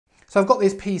So I've got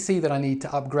this PC that I need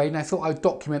to upgrade, and I thought I'd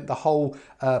document the whole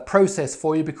process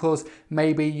for you because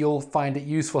maybe you'll find it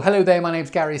useful. Hello there, my name's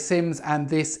Gary Sims and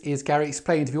this is Gary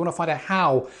Explains. If you want to find out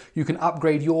how you can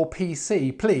upgrade your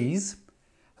PC, please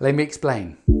let me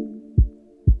explain.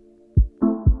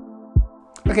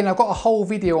 Okay, now I've got a whole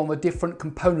video on the different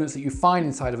components that you find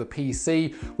inside of a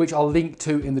PC, which I'll link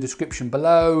to in the description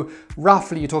below.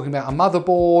 Roughly, you're talking about a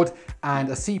motherboard and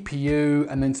a CPU,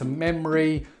 and then some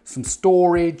memory, some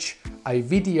storage, a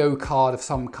video card of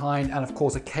some kind, and of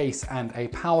course a case and a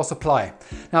power supply.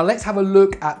 Now let's have a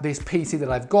look at this PC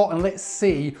that I've got and let's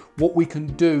see what we can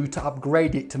do to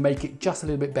upgrade it to make it just a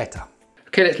little bit better.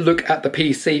 Okay, let's look at the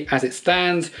PC as it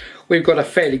stands. We've got a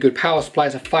fairly good power supply.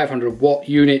 It's a 500 watt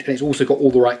unit and it's also got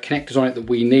all the right connectors on it that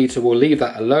we need, so we'll leave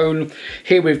that alone.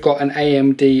 Here we've got an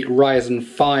AMD Ryzen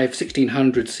 5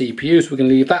 1600 CPU, so we're going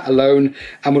to leave that alone,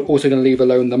 and we're also going to leave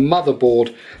alone the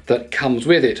motherboard that comes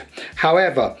with it.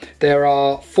 However, there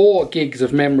are 4 gigs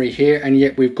of memory here and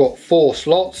yet we've got 4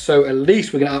 slots, so at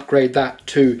least we're going to upgrade that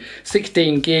to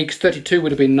 16 gigs. 32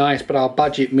 would have been nice, but our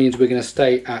budget means we're going to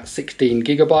stay at 16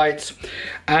 gigabytes.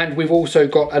 And we've also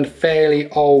got a fairly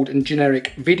old and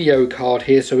generic video card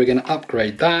here, so we're going to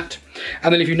upgrade that.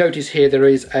 And then if you notice here, there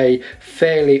is a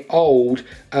fairly old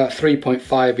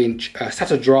 3.5 inch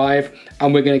SATA drive,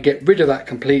 and we're going to get rid of that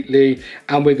completely,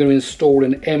 and we're going to install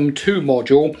an M2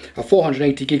 module, a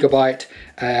 480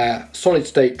 gigabyte solid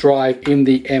state drive in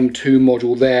the M2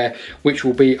 module there, which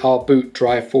will be our boot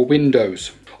drive for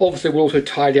Windows. Obviously we'll also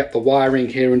tidy up the wiring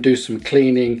here and do some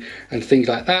cleaning and things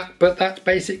like that, but that's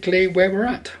basically where we're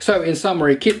at. So in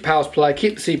summary, keep the power supply,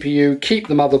 keep the CPU, keep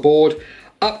the motherboard,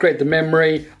 upgrade the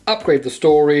memory, upgrade the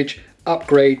storage,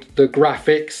 upgrade the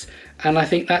graphics, and I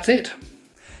think that's it.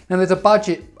 Now there's a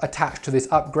budget attached to this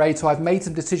upgrade, so I've made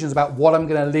some decisions about what I'm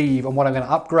going to leave and what I'm going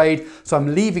to upgrade. So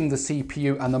I'm leaving the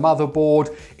CPU and the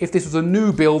motherboard. If this was a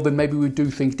new build, then maybe we'd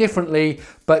do things differently,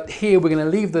 but here we're going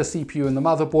to leave the CPU and the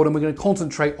motherboard and we're going to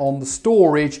concentrate on the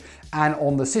storage and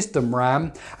on the system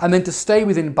RAM. And then to stay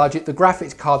within budget, the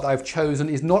graphics card that I've chosen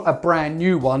is not a brand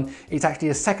new one, it's actually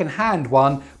a second-hand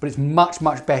one, but it's much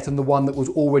better than the one that was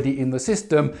already in the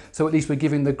system. So at least we're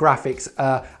giving the graphics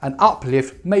an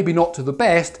uplift, maybe not to the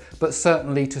best, but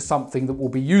certainly to something that will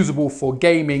be usable for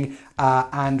gaming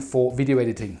and for video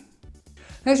editing.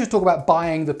 Let's just talk about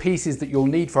buying the pieces that you'll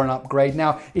need for an upgrade.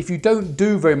 Now, if you don't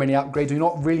do very many upgrades, or you're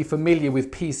not really familiar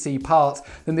with PC parts,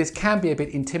 then this can be a bit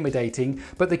intimidating.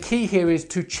 But the key here is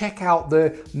to check out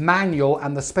the manual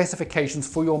and the specifications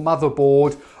for your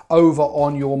motherboard over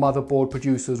on your motherboard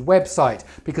producer's website,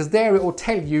 because there it will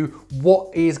tell you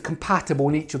what is compatible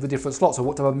in each of the different slots, or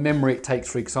what type of memory it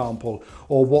takes, for example,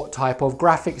 or what type of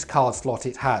graphics card slot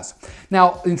it has.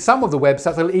 Now, in some of the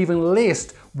websites, they'll even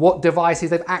list what devices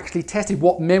they've actually tested,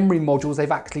 what memory modules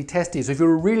they've actually tested. So if you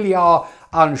really are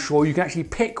unsure, you can actually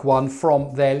pick one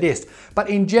from their list. But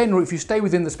in general, if you stay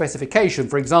within the specification,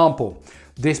 for example,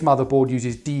 this motherboard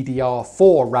uses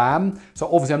DDR4 RAM, so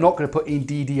obviously I'm not going to put in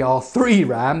DDR3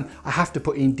 RAM, I have to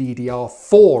put in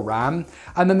DDR4 RAM.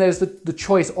 And then there's the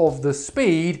choice of the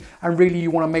speed, and really you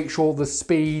want to make sure the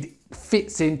speed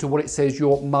fits into what it says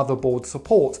your motherboard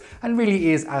supports, and really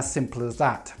is as simple as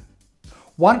that.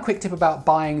 One quick tip about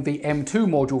buying the M2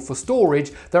 module for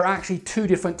storage, there are actually 2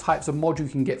 different types of module you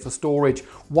can get for storage.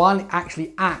 One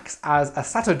actually acts as a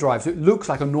SATA drive, so it looks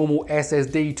like a normal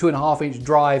SSD 2.5 inch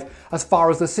drive as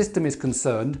far as the system is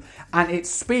concerned, and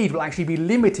its speed will actually be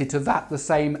limited to that, the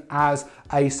same as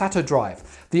a SATA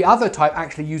drive. The other type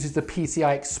actually uses the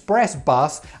PCI Express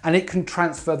bus, and it can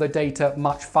transfer the data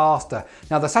much faster.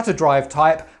 Now the SATA drive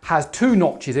type has 2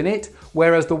 notches in it,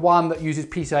 whereas the one that uses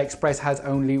PCI Express has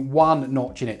only 1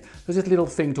 notch in it. There's a little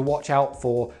thing to watch out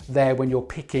for there when you're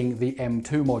picking the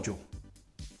M2 module.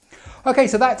 Okay,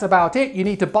 so that's about it. You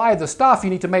need to buy the stuff, you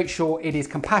need to make sure it is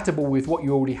compatible with what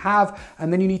you already have,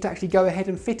 and then you need to actually go ahead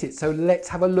and fit it. So let's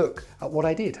have a look at what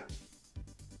I did.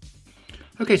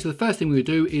 Okay, so the first thing we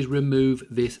do is remove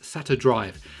this SATA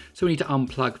drive. So we need to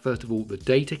unplug, first of all, the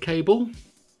data cable,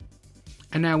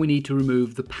 and now we need to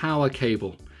remove the power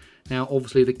cable. Now,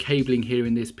 obviously the cabling here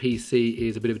in this PC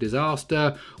is a bit of a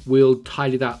disaster. We'll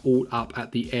tidy that all up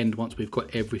at the end once we've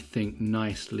got everything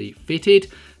nicely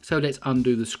fitted. So let's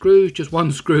undo the screws, just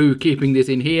one screw keeping this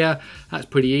in here. That's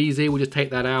pretty easy. We'll just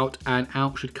take that out, and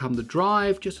out should come the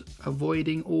drive, just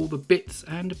avoiding all the bits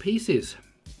and pieces.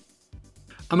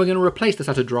 And we're going to replace the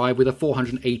SATA drive with a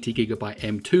 480 gigabyte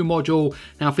M2 module.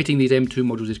 Now, fitting these M2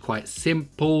 modules is quite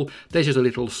simple. There's just a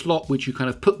little slot which you kind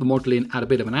of put the module in at a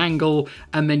bit of an angle,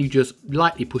 and then you just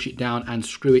lightly push it down and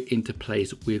screw it into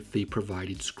place with the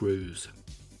provided screws.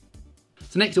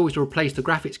 So next always to replace the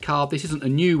graphics card. This isn't a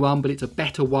new one, but it's a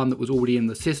better one that was already in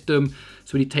the system.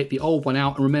 So we need to take the old one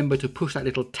out and remember to push that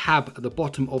little tab at the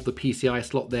bottom of the PCI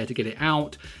slot there to get it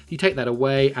out. You take that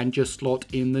away and just slot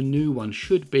in the new one.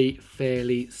 Should be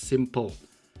fairly simple.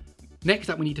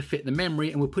 Next up, we need to fit the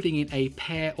memory, and we're putting in a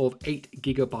pair of 8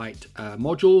 GB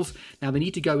modules. Now they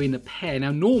need to go in a pair.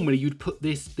 Now normally you'd put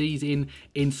these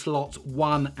in slots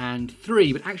 1 and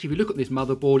 3, but actually if you look at this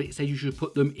motherboard, it says you should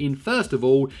put them in first of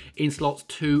all in slots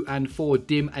 2 and 4,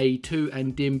 DIMM A2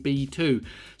 and DIMM B2.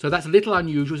 So that's a little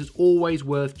unusual. It's always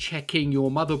worth checking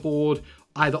your motherboard,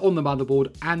 either on the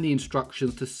motherboard and the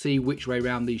instructions, to see which way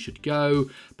around these should go,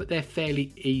 but they're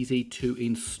fairly easy to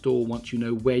install once you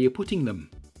know where you're putting them.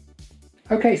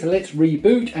 Okay, so let's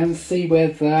reboot and see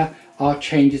whether our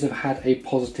changes have had a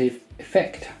positive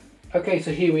effect. Okay,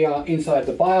 so here we are inside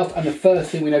the BIOS, and the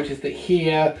first thing we notice that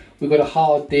here we've got a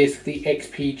hard disk, the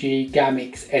XPG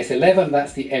Gamix S11,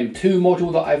 that's the M2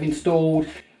 module that I've installed.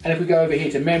 And if we go over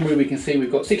here to memory, we can see we've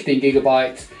got 16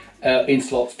 gigabytes in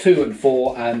slots 2 and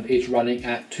 4, and it's running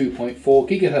at 2.4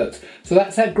 gigahertz. So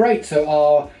that's great. So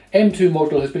our M2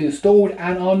 module has been installed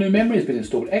and our new memory has been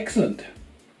installed. Excellent.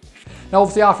 Now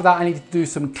obviously after that I needed to do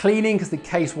some cleaning because the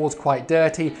case was quite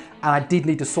dirty, and I did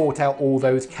need to sort out all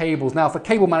those cables. Now for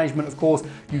cable management, of course,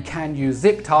 you can use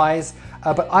zip ties,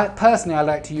 but I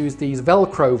like to use these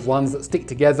Velcro ones that stick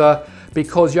together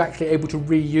because you're actually able to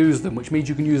reuse them, which means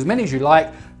you can use as many as you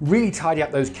like, really tidy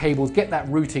up those cables, get that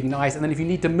routing nice, and then if you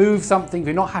need to move something, if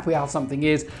you're not happy with how something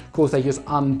is, of course they just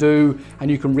undo and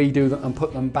you can redo them and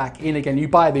put them back in again. You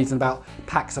buy these in about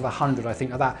packs of 100, I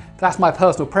think, of that. That's my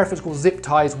personal preference, because zip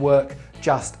ties work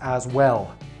just as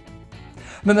well.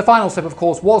 And then the final step, of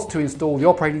course, was to install the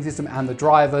operating system and the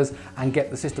drivers and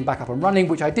get the system back up and running,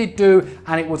 which I did do,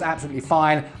 and it was absolutely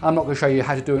fine. I'm not going to show you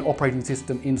how to do an operating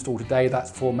system install today.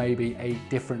 That's for maybe a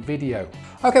different video.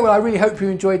 Okay, well, I really hope you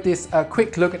enjoyed this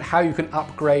quick look at how you can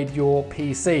upgrade your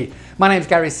PC. My name is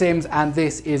Gary Sims, and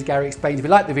this is Gary Explains. If you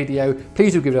liked the video,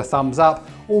 please do give it a thumbs up.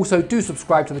 Also, do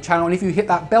subscribe to the channel, and if you hit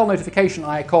that bell notification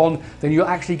icon, then you'll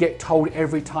actually get told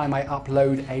every time I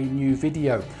upload a new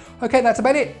video. Okay, that's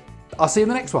about it. I'll see you in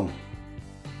the next one.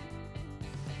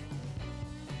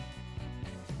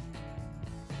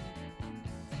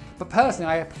 But personally,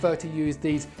 I prefer to use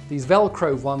these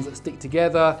Velcro ones that stick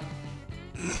together.